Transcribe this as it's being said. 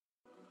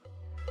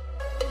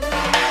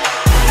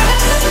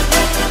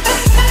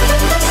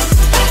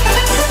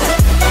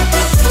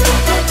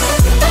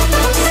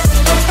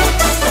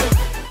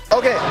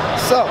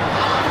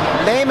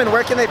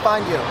where can they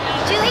find you?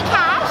 Julie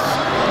Cash,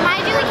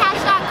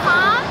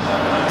 myjuliecash.com,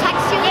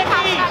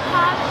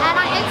 textjuliecash.com, and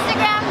on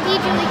Instagram,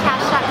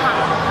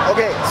 thejuliecash.com.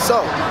 Okay,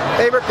 so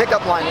favorite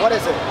pickup line, what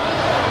is it?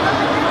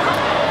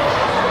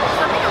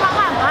 Something about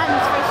my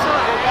buns for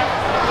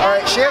sure. All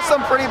right, she has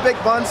some pretty big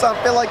buns, so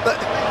I feel like the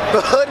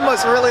hood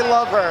must really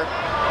love her.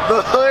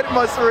 The hood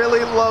must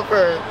really love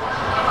her.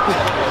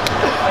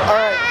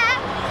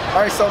 All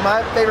right, so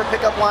my favorite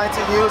pickup line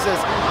to use is,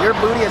 your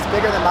booty is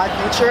bigger than my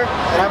future,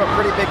 and I have a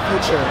pretty big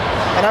future.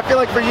 And I feel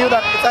like for you,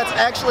 that's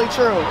actually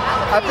true.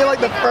 I feel like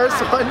the first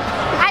one...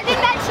 I think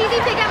that cheesy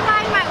pickup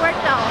line might work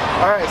though.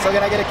 All right, so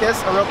can I get a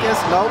kiss? A real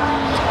kiss? Nope.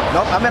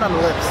 Nope, I'm in on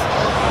the lips.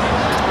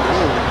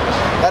 Ooh,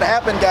 that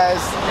happened, guys.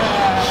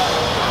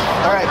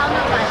 All right.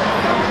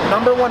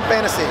 Number one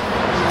fantasy.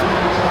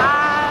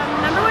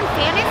 Number one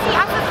fantasy?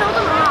 I fulfilled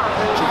them all.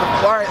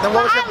 All right, then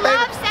what was your favorite?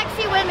 I love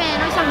sexy women.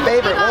 Or some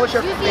Favorite? big What was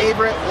your juicy,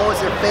 favorite? What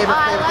was your favorite?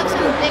 I favorite love thing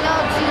some to do? big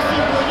old juicy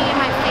booty in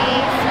my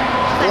face.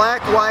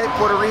 Black, white,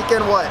 Puerto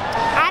Rican, what?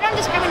 I don't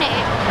discriminate.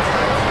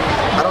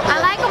 I don't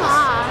think I like them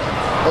all.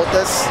 Hold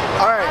this.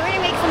 All right. I'm gonna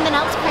make something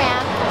else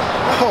cramp.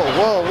 Oh,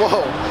 whoa,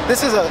 whoa.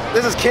 This is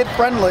kid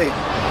friendly.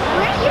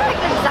 You're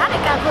like an exotic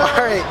couple.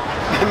 All right.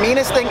 The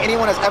meanest thing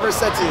anyone has ever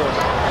said to you.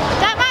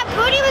 That my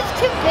booty was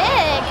too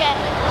big.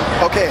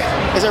 Okay.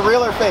 Is it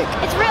real or fake?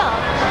 It's real.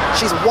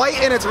 She's white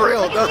and it's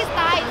real. Look at these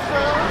thighs, bro.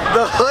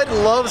 The hood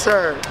loves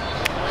her.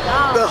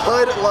 Oh. The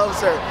hood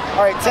loves her.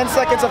 All right, 10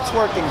 seconds of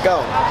twerking.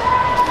 Go.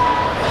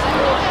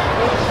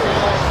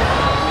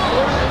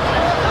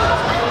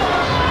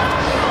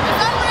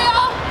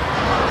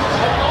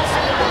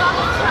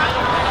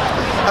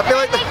 I feel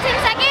like 10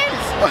 seconds?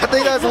 I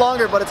think that's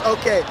longer, but it's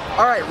okay.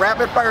 All right,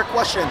 rapid fire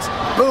questions.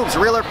 Boobs,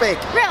 real or fake?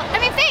 Real. I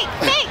mean fake.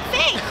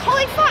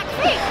 Holy fuck,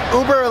 fake.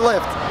 Uber or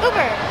Lyft?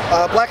 Uber.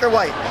 Black or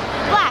white?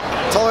 Black.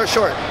 Tall or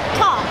short?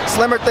 Tall.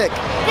 Slim or thick?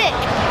 Thick.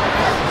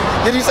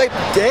 Did you say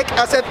dick?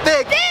 I said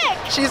thick. Thick.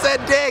 She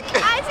said dick.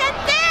 I said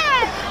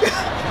thick.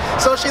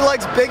 So she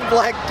likes big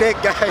black dick,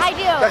 guys. I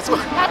do.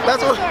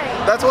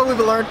 That's what we've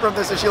learned from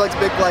this, is she likes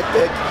big black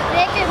dick.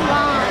 Thick and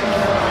long.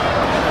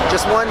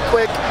 Just one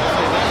quick.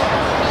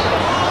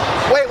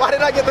 Wait, why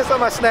did I get this on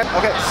my snap?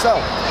 Okay, so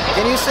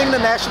can you sing the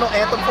national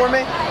anthem for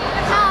me?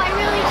 No, I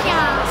really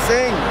can't.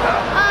 Sing.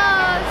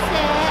 Oh,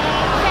 say,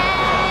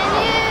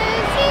 can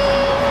you see?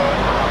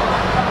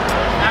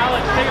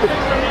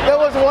 That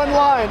was one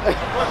line.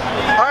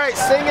 All right,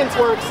 sing and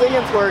twerk, sing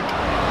and twerk.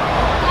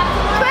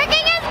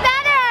 Twerking is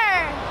better.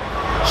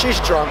 She's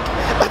drunk.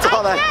 That's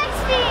all that. I'm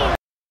texting.